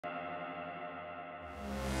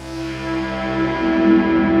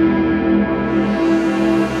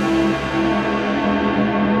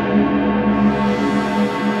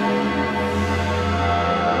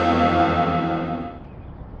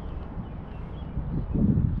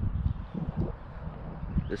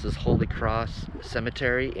This is Holy Cross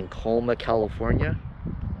Cemetery in Colma, California,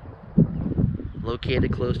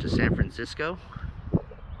 located close to San Francisco.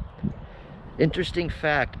 Interesting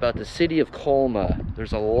fact about the city of Colma,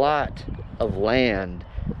 there's a lot of land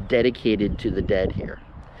dedicated to the dead here.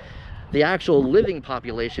 The actual living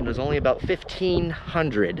population is only about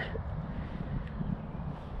 1,500.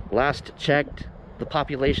 Last checked, the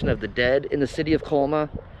population of the dead in the city of Colma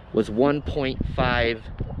was 1.5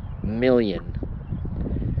 million.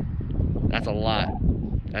 That's a lot.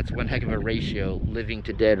 That's one heck of a ratio, living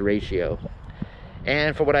to dead ratio.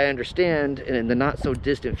 And from what I understand, in the not so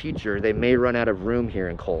distant future, they may run out of room here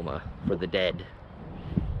in Colma for the dead.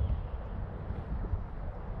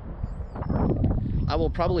 I will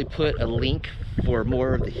probably put a link for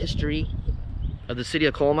more of the history of the city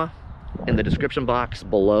of Colma in the description box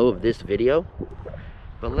below of this video.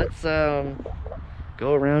 But let's go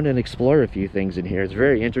around and explore a few things in here. It's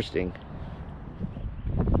very interesting.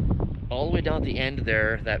 All the way down at the end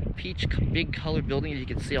there, that peach big colored building you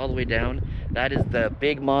can see all the way down, that is the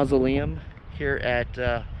big mausoleum here at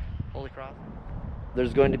Holy Cross.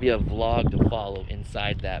 There's going to be a vlog to follow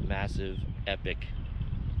inside that massive, epic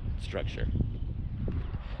structure.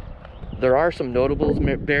 There are some notables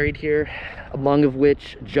buried here, among of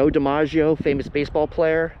which Joe DiMaggio, famous baseball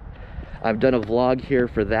player. I've done a vlog here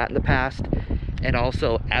for that in the past. And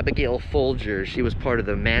also Abigail Folger, she was part of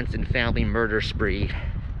the Manson family murder spree.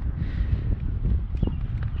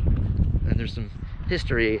 And there's some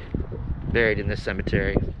history buried in this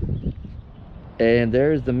cemetery. And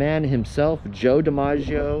there's the man himself, Joe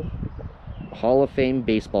DiMaggio, Hall of Fame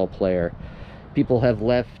baseball player. People have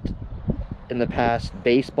left in the past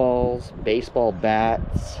baseballs, baseball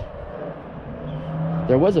bats.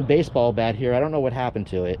 There was a baseball bat here. I don't know what happened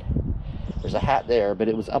to it. There's a hat there, but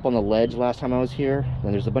it was up on the ledge last time I was here.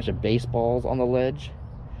 And there's a bunch of baseballs on the ledge.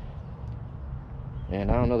 And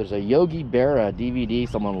I don't know, there's a Yogi Berra DVD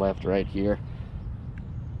someone left right here.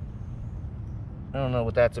 I don't know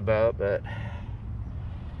what that's about, but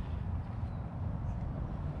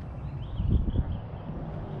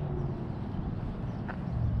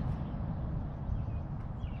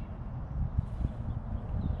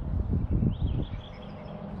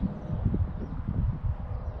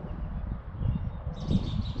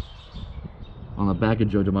on the back of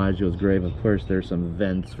Joe DiMaggio's grave, of course, there's some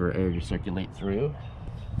vents for air to circulate through.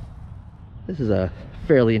 This is a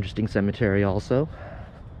fairly interesting cemetery also.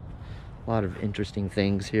 A lot of interesting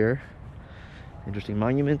things here. Interesting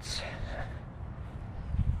monuments.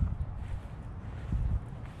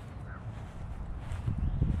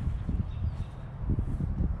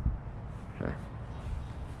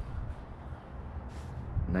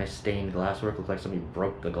 Nice stained glass work. Looks like somebody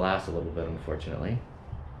broke the glass a little bit, unfortunately.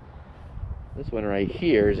 This one right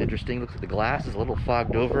here is interesting. Looks like the glass is a little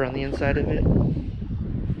fogged over on the inside of it. But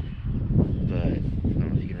I don't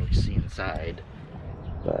know if you can really see inside.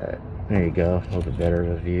 But there you go, a little bit better of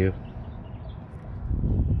a view.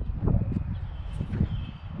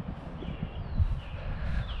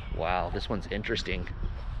 Wow, this one's interesting.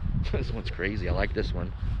 This one's crazy. I like this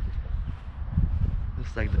one.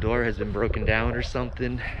 Looks like the door has been broken down or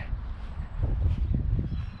something.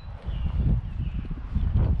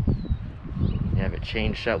 You have it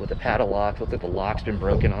chained shut with a padlock. Looks like the lock's been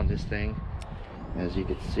broken on this thing, as you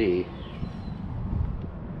can see.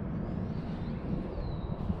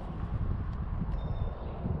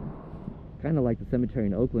 Kind of like the cemetery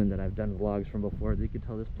in Oakland that I've done vlogs from before. You can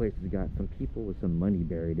tell this place has got some people with some money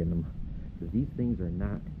buried in them, because these things are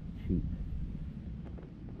not cheap.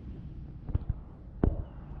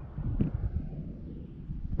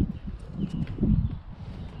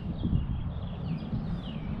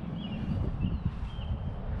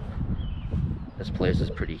 This place is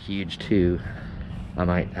pretty huge too. I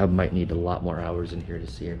might need a lot more hours in here to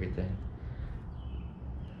see everything.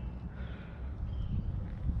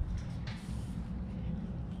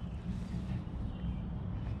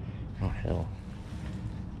 Oh hell.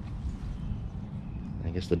 I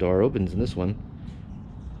guess the door opens in this one.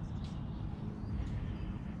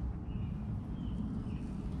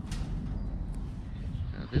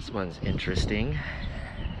 Now this one's interesting.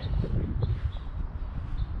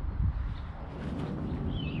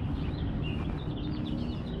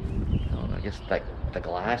 I guess like the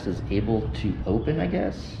glass is able to open, I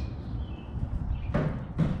guess.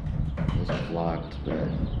 It's locked, but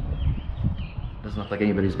doesn't look like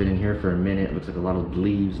anybody's been in here for a minute. It looks like a lot of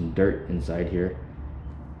leaves and dirt inside here.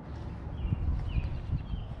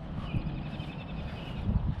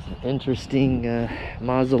 It's an interesting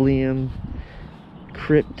mausoleum,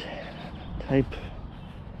 crypt type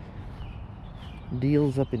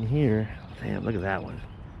deals up in here. Damn, look at that one.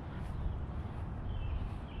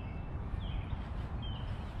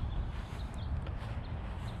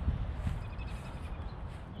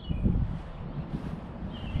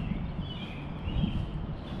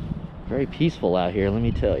 Very peaceful out here, let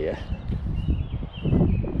me tell you.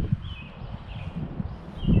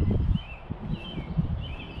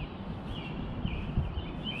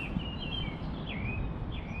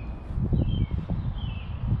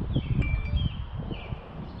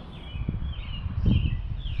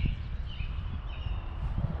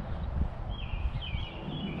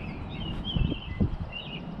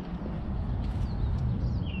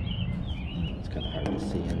 Kind of hard to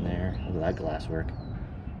see in there. Look at that glass work.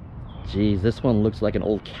 Geez, this one looks like an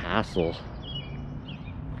old castle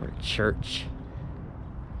or a church.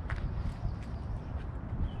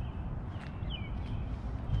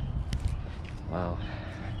 Wow.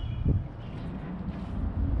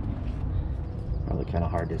 Probably kind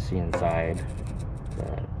of hard to see inside,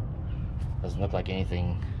 but doesn't look like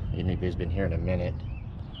anything anybody's been here in a minute.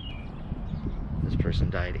 This person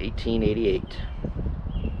died 1888.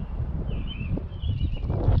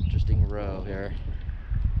 Interesting row here.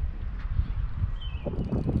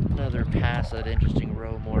 Another pass at interesting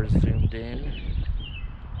row, more zoomed in.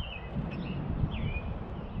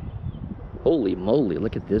 Holy moly,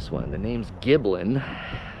 look at this one. The name's Giblin.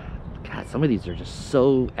 God, some of these are just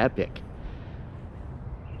so epic.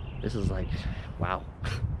 This is like, wow.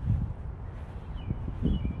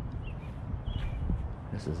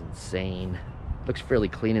 This is insane. Looks fairly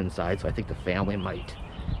clean inside, so I think the family might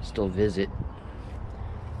still visit.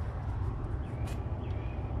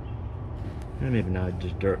 Maybe not,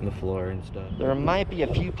 just dirt on the floor and stuff. There might be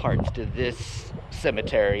a few parts to this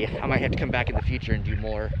cemetery. I might have to come back in the future and do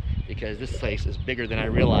more, because this place is bigger than I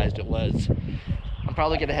realized it was. I'm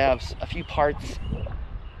probably gonna have a few parts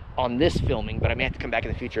on this filming, but I may have to come back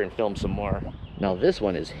in the future and film some more. Now this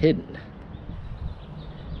one is hidden.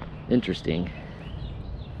 Interesting.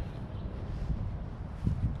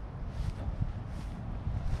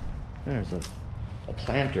 There's a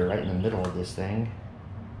planter right in the middle of this thing.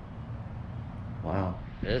 Wow.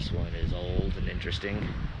 This one is old and interesting.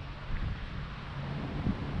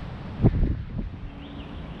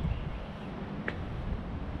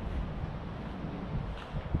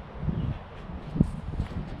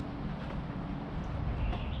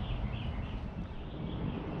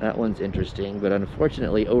 That one's interesting, but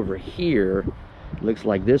unfortunately over here, looks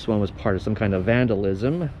like this one was part of some kind of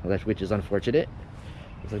vandalism, which is unfortunate.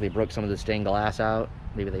 Looks like they broke some of the stained glass out.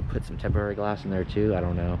 Maybe they put some temporary glass in there too, I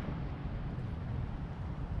don't know.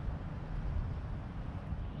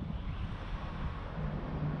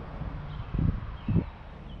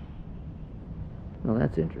 Well,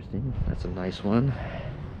 that's interesting. That's a nice one.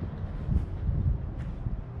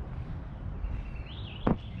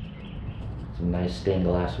 Some nice stained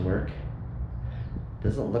glass work.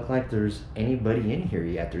 Doesn't look like there's anybody in here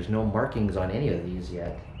yet. There's no markings on any of these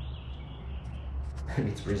yet.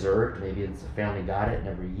 It's reserved. Maybe it's a family got it,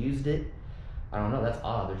 never used it. I don't know. That's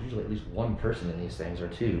odd. There's usually at least one person in these things, or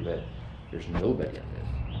two, but there's nobody in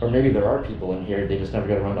this. Or maybe there are people in here. They just never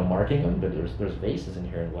got around to marking them. But there's vases in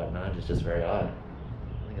here and whatnot. It's just very odd.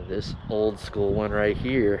 Look at this old school one right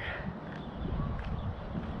here.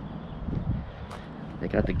 They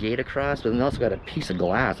got the gate across, but then they also got a piece of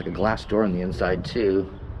glass, like a glass door on the inside too.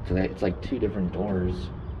 So it's like two different doors.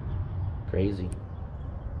 Crazy.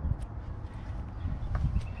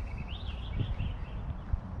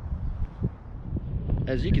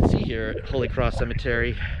 As you can see here at Holy Cross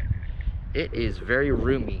Cemetery, it is very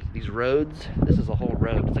roomy. These roads, this is a whole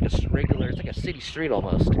road. It's like a regular, it's like a city street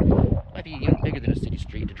almost. Might be even bigger than a city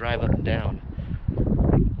street to drive up and down.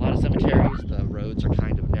 A lot of cemeteries, the roads are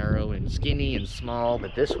kind of narrow and skinny and small,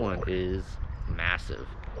 but this one is massive.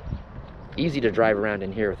 Easy to drive around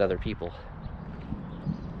in here with other people.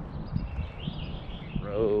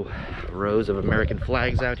 Rows of American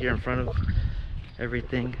flags out here in front of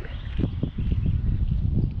everything.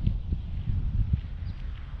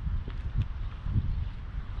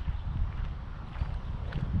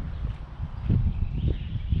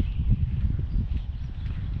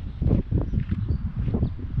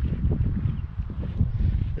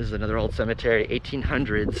 This is another old cemetery,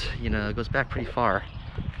 1800s, you know, it goes back pretty far.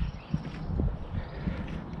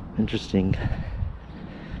 Interesting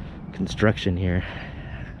construction here.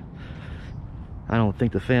 I don't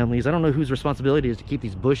think the families, I don't know whose responsibility it is to keep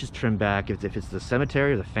these bushes trimmed back, if it's the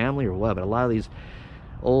cemetery or the family or what, but a lot of these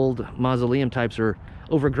old mausoleum types are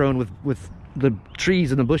overgrown with the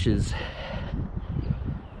trees and the bushes.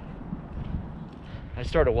 I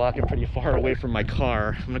started walking pretty far away from my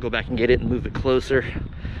car. I'm gonna go back and get it and move it closer.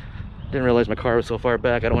 Didn't realize my car was so far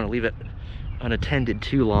back. I don't want to leave it unattended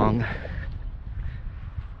too long.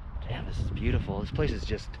 Damn, this is beautiful. This place is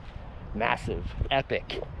just massive,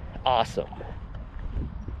 epic, awesome.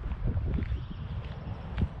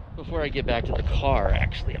 Before I get back to the car,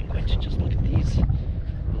 actually, I'm going to just look at these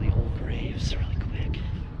really old graves really quick.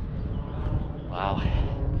 Wow.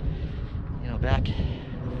 You know, back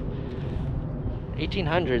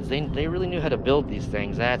 1800s, they really knew how to build these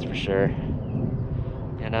things, that's for sure.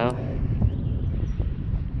 You know?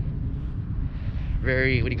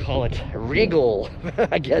 Very, what do you call it? Regal,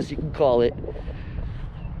 I guess you can call it.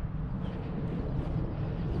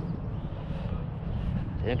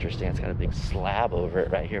 Interesting, it's got a big slab over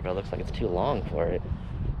it right here, but it looks like it's too long for it.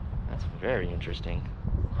 That's very interesting.